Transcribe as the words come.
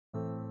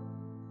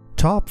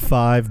Top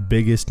 5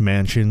 Biggest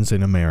Mansions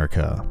in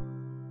America.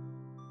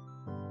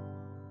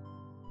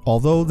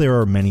 Although there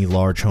are many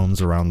large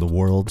homes around the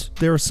world,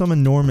 there are some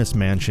enormous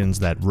mansions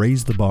that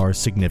raise the bar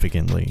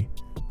significantly.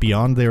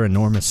 Beyond their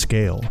enormous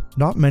scale,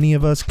 not many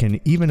of us can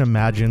even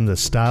imagine the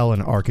style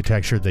and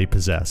architecture they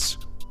possess.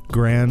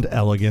 Grand,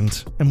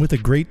 elegant, and with a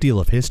great deal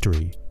of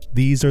history,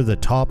 these are the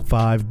top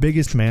 5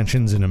 biggest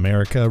mansions in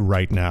America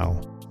right now.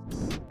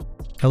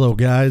 Hello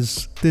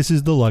guys, this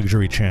is the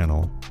Luxury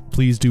Channel.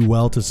 Please do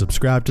well to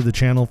subscribe to the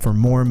channel for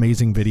more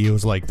amazing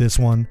videos like this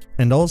one,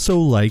 and also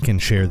like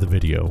and share the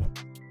video.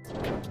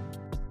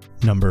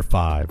 Number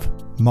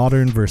 5.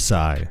 Modern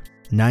Versailles,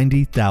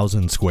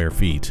 90,000 square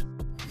feet.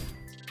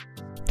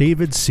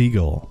 David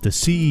Siegel, the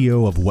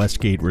CEO of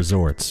Westgate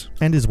Resorts,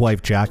 and his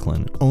wife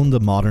Jacqueline own the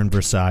Modern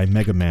Versailles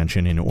mega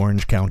mansion in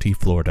Orange County,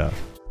 Florida.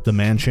 The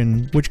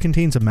mansion, which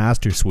contains a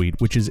master suite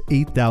which is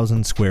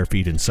 8,000 square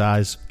feet in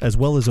size, as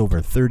well as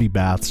over 30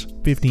 baths,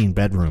 15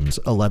 bedrooms,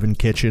 11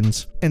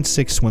 kitchens, and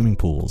 6 swimming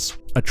pools,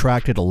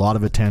 attracted a lot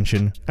of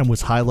attention and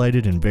was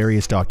highlighted in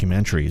various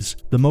documentaries,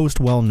 the most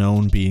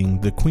well-known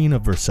being The Queen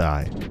of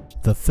Versailles.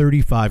 The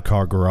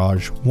 35-car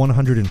garage,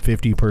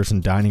 150-person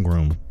dining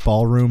room,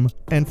 ballroom,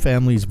 and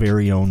family's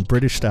very own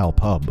British-style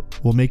pub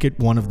will make it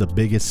one of the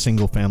biggest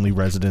single-family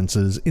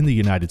residences in the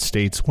United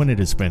States when it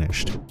is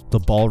finished. The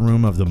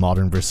ballroom of the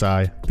Modern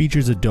Versailles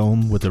features a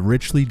dome with a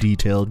richly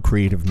detailed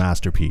creative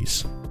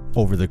masterpiece.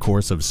 Over the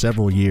course of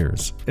several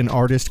years, an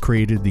artist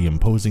created the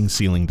imposing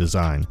ceiling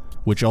design,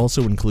 which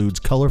also includes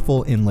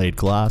colorful inlaid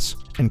glass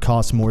and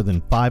costs more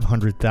than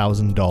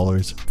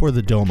 $500,000 for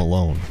the dome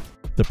alone.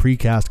 The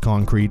precast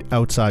concrete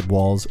outside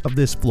walls of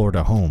this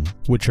Florida home,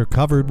 which are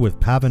covered with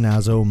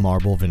Pavonazzo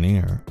marble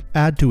veneer,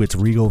 add to its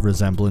regal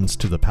resemblance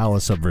to the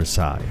Palace of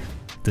Versailles.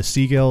 The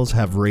Siegels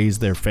have raised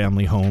their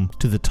family home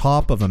to the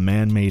top of a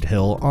man-made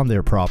hill on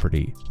their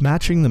property,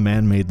 matching the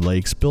man-made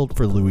lakes built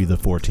for Louis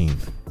XIV.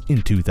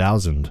 In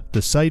 2000,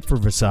 the site for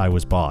Versailles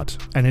was bought,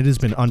 and it has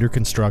been under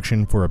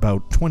construction for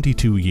about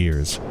 22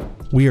 years.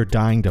 We are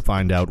dying to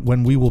find out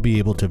when we will be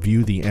able to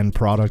view the end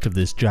product of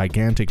this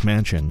gigantic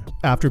mansion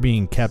after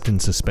being kept in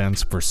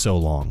suspense for so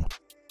long.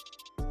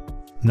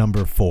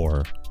 Number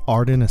 4.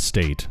 Arden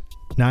Estate,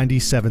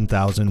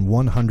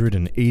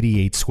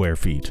 97,188 square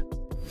feet.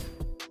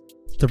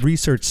 The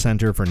Research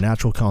Center for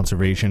Natural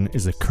Conservation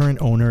is the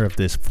current owner of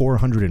this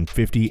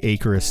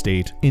 450-acre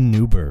estate in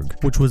Newburgh,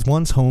 which was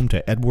once home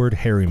to Edward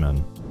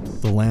Harriman.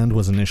 The land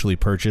was initially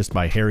purchased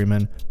by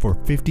Harriman for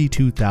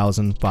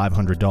 $52,500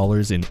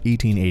 in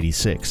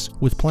 1886,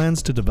 with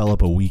plans to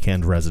develop a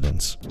weekend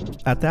residence.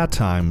 At that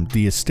time,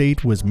 the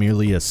estate was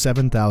merely a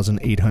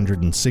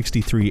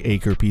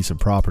 7,863-acre piece of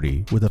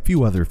property with a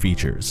few other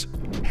features.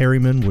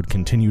 Harriman would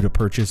continue to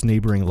purchase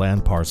neighboring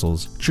land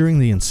parcels during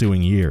the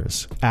ensuing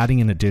years, adding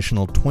an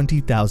additional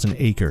 20,000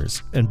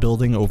 acres and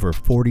building over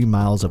 40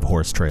 miles of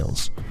horse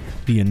trails.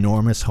 The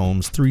enormous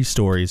home's 3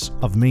 stories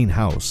of main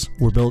house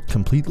were built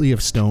completely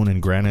of stone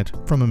and granite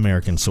from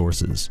American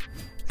sources.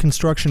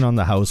 Construction on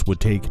the house would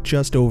take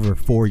just over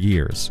 4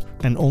 years,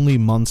 and only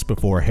months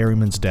before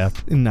Harriman's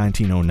death in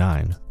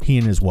 1909, he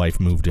and his wife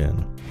moved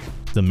in.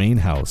 The main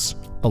house,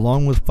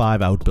 along with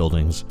 5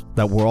 outbuildings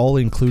that were all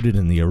included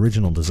in the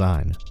original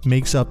design,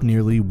 makes up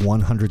nearly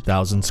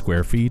 100,000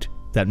 square feet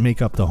that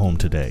make up the home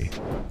today.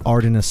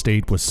 Arden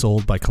Estate was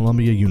sold by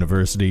Columbia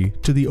University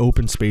to the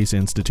Open Space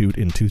Institute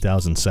in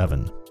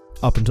 2007.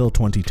 Up until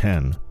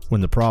 2010,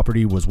 when the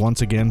property was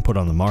once again put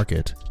on the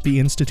market, the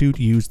institute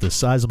used the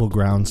sizable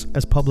grounds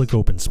as public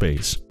open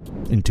space.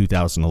 In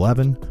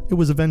 2011, it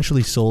was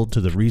eventually sold to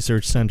the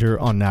Research Center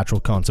on Natural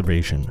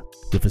Conservation.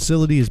 The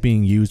facility is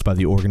being used by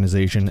the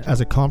organization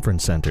as a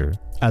conference center,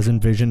 as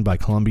envisioned by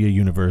Columbia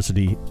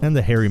University and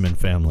the Harriman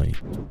family.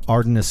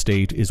 Arden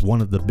Estate is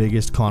one of the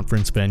biggest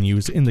conference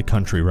venues in the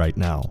country right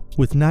now,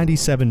 with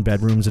 97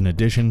 bedrooms in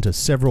addition to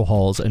several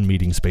halls and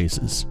meeting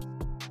spaces.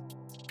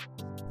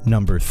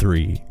 Number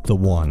 3. The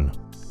One,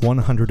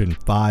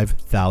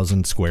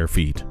 105,000 square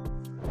feet.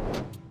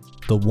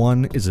 The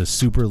One is a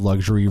super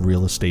luxury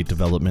real estate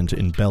development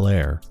in Bel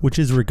Air, which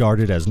is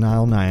regarded as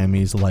Niall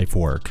Niami's life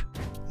work.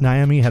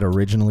 Niami had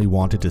originally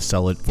wanted to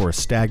sell it for a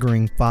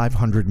staggering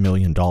 $500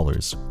 million,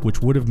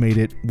 which would have made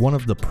it one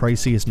of the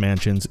priciest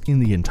mansions in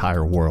the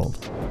entire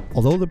world.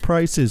 Although the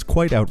price is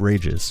quite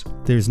outrageous,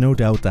 there's no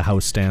doubt the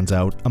house stands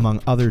out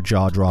among other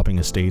jaw-dropping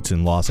estates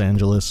in Los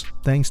Angeles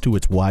thanks to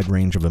its wide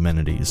range of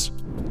amenities.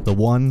 The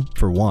One,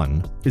 for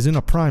one, is in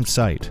a prime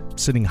site,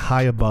 sitting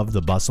high above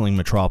the bustling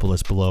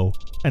metropolis below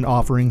and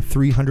offering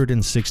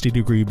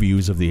 360-degree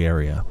views of the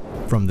area.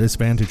 From this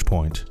vantage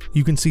point,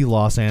 you can see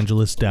Los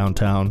Angeles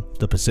downtown,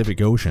 the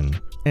Pacific Ocean,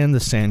 and the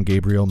San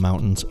Gabriel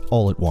Mountains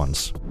all at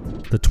once.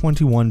 The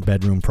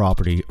 21-bedroom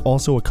property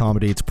also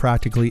accommodates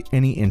practically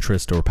any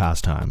interest or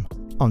pastime.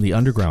 On the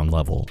underground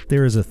level,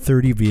 there is a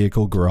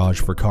 30-vehicle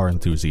garage for car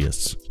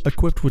enthusiasts,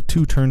 equipped with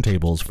 2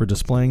 turntables for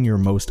displaying your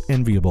most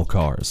enviable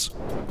cars.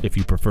 If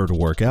you prefer to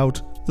work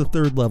out, The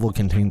third level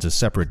contains a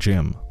separate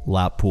gym,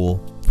 lap pool,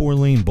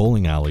 4-lane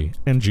bowling alley,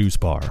 and juice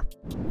bar.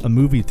 A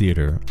movie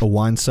theater, a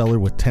wine cellar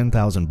with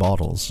 10,000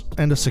 bottles,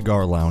 and a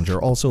cigar lounge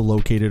are also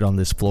located on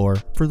this floor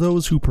for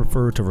those who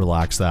prefer to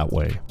relax that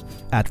way.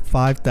 At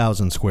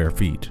 5,000 square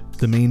feet,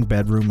 the main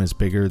bedroom is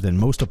bigger than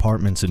most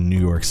apartments in New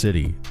York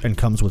City and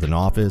comes with an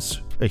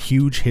office, a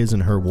huge his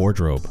and her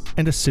wardrobe,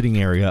 and a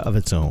sitting area of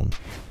its own.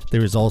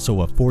 There is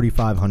also a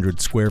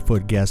 4,500 square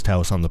foot guest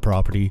house on the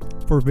property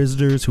for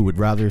visitors who would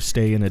rather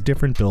stay in a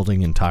different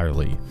building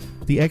entirely.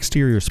 The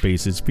exterior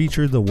spaces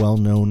feature the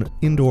well-known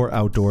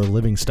indoor-outdoor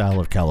living style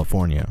of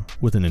California,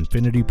 with an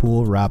infinity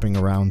pool wrapping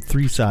around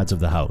 3 sides of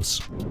the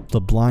house.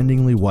 The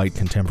blindingly white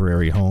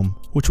contemporary home,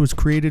 which was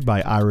created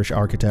by Irish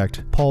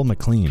architect Paul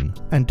MacLean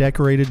and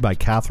decorated by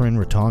Catherine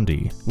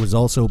Rotondi, was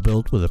also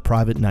built with a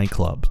private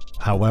nightclub.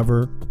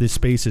 However, this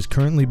space is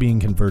currently being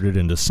converted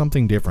into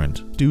something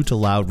different due to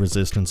loud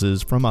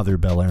resistances from other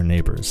Bel Air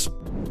neighbors.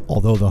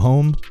 Although the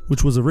home,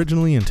 which was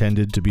originally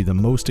intended to be the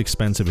most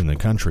expensive in the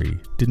country,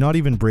 did not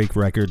even break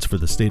records for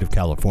the state of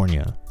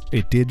California,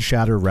 it did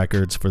shatter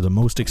records for the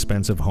most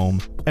expensive home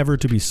ever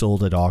to be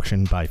sold at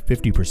auction by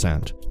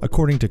 50%,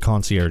 according to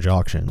Concierge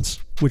Auctions,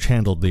 which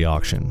handled the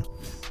auction.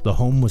 The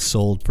home was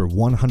sold for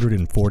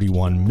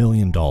 $141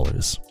 million.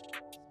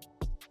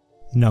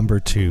 Number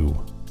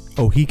 2.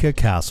 Oheka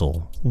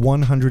Castle,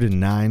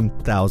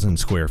 109,000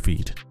 square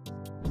feet.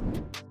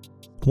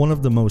 One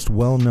of the most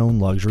well-known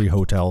luxury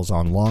hotels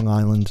on Long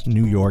Island,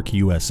 New York,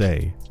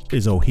 USA,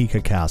 is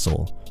Oheka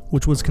Castle,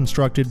 which was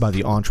constructed by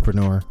the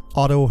entrepreneur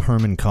Otto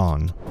Herman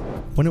Kahn.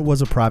 When it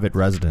was a private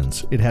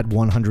residence, it had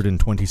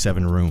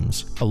 127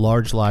 rooms, a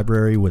large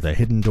library with a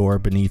hidden door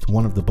beneath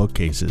one of the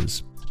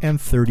bookcases, and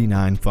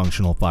 39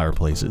 functional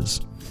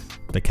fireplaces.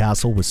 The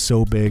castle was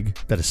so big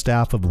that a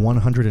staff of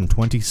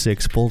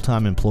 126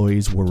 full-time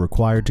employees were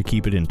required to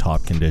keep it in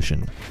top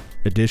condition.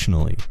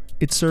 Additionally,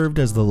 it served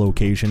as the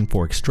location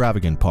for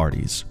extravagant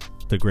parties.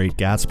 The Great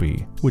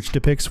Gatsby, which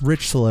depicts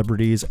rich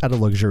celebrities at a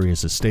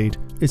luxurious estate,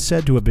 is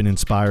said to have been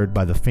inspired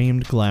by the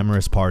famed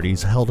glamorous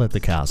parties held at the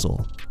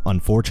castle.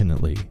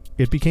 Unfortunately,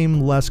 it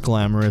became less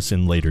glamorous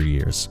in later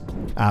years.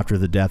 After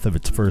the death of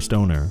its first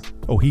owner,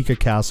 Oheka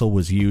Castle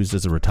was used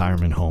as a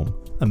retirement home,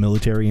 a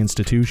military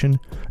institution,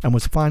 and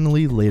was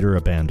finally later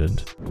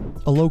abandoned.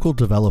 A local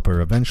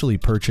developer eventually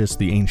purchased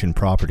the ancient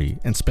property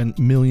and spent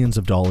millions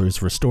of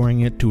dollars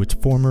restoring it to its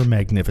former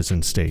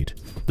magnificent state.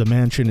 The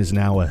mansion is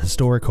now a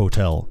historic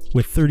hotel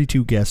with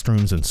 32 guest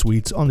rooms and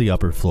suites on the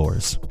upper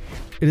floors.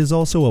 It is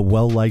also a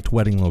well-liked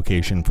wedding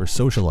location for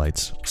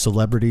socialites,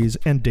 celebrities,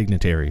 and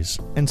dignitaries,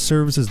 and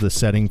serves as the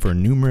setting for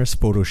numerous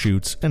photo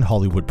shoots and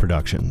Hollywood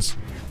productions.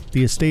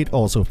 The estate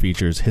also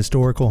features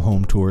historical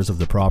home tours of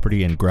the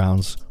property and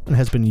grounds and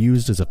has been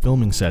used as a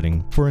filming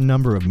setting for a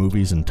number of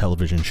movies and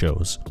television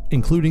shows,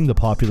 including the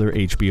popular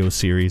HBO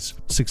series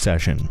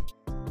Succession.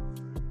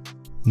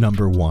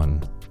 Number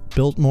 1.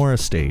 Biltmore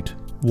Estate,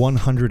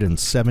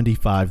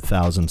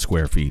 175,000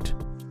 square feet.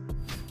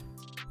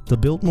 The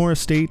Biltmore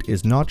Estate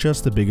is not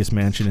just the biggest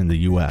mansion in the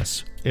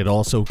US, it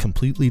also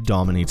completely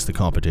dominates the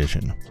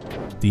competition.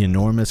 The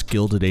enormous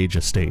Gilded Age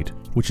estate,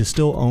 which is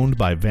still owned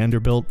by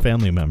Vanderbilt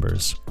family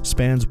members,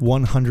 spans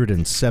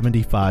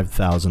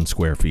 175,000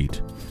 square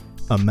feet.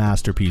 A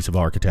masterpiece of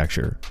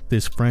architecture,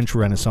 this French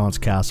Renaissance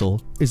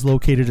castle is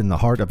located in the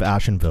heart of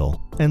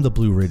Ashenville and the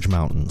Blue Ridge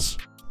Mountains.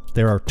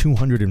 There are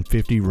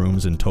 250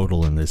 rooms in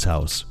total in this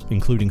house,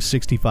 including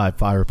 65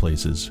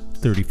 fireplaces,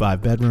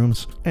 35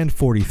 bedrooms, and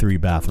 43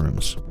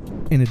 bathrooms.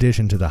 In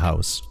addition to the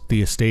house,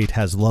 the estate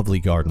has lovely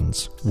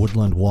gardens,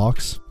 woodland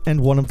walks, and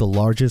one of the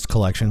largest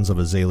collections of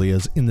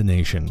azaleas in the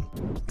nation.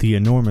 The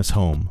enormous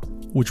home,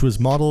 which was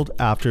modeled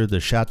after the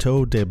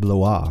Château de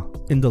Blois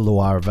in the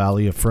Loire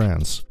Valley of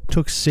France,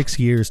 took 6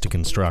 years to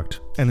construct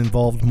and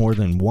involved more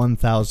than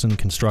 1,000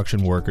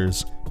 construction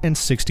workers and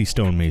 60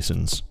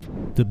 stonemasons.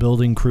 The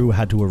building crew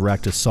had to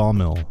erect a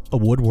sawmill, a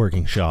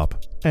woodworking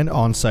shop, and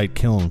on-site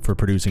kiln for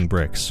producing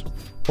bricks.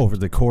 Over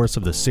the course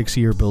of the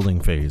 6-year building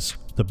phase,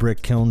 the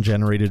brick kiln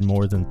generated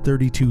more than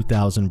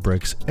 32,000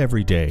 bricks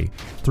every day.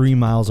 3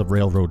 miles of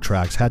railroad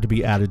tracks had to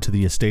be added to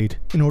the estate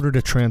in order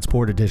to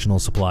transport additional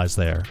supplies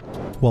there.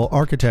 While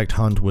architect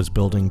Hunt was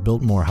building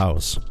Biltmore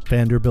House,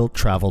 Vanderbilt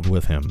traveled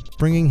with him,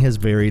 bringing his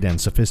varied and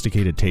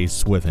sophisticated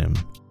tastes with him.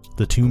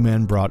 The two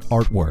men brought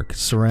artwork,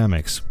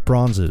 ceramics,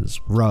 bronzes,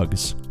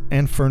 rugs,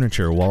 and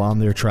furniture while on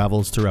their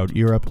travels throughout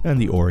Europe and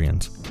the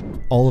Orient.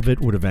 All of it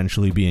would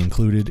eventually be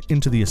included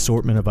into the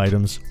assortment of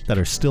items that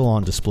are still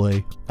on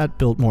display at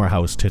Biltmore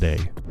House today.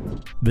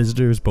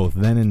 Visitors both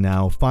then and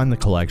now find the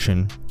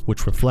collection,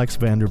 which reflects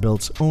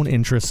Vanderbilt's own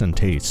interests and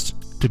tastes,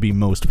 to be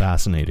most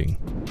fascinating.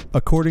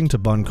 According to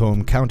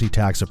Buncombe County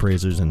tax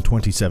appraisers in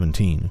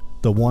 2017,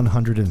 the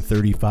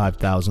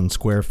 135,000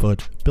 square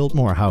foot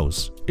Biltmore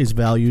house is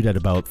valued at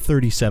about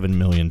 $37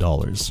 million.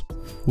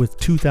 With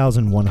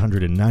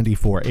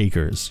 2,194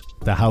 acres,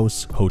 the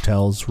house,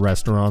 hotels,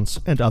 restaurants,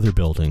 and other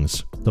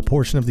buildings, the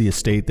portion of the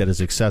estate that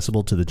is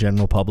accessible to the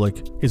general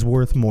public is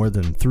worth more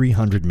than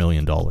 $300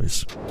 million.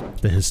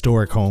 The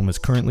historic home is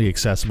currently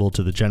accessible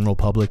to the general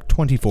public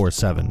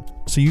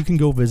 24/7, so you can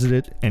go visit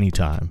it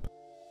anytime.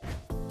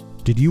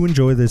 Did you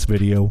enjoy this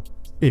video?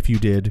 If you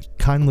did,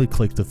 kindly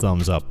click the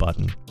thumbs up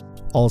button.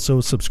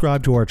 Also,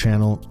 subscribe to our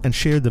channel and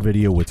share the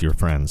video with your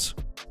friends.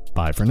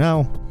 Bye for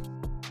now.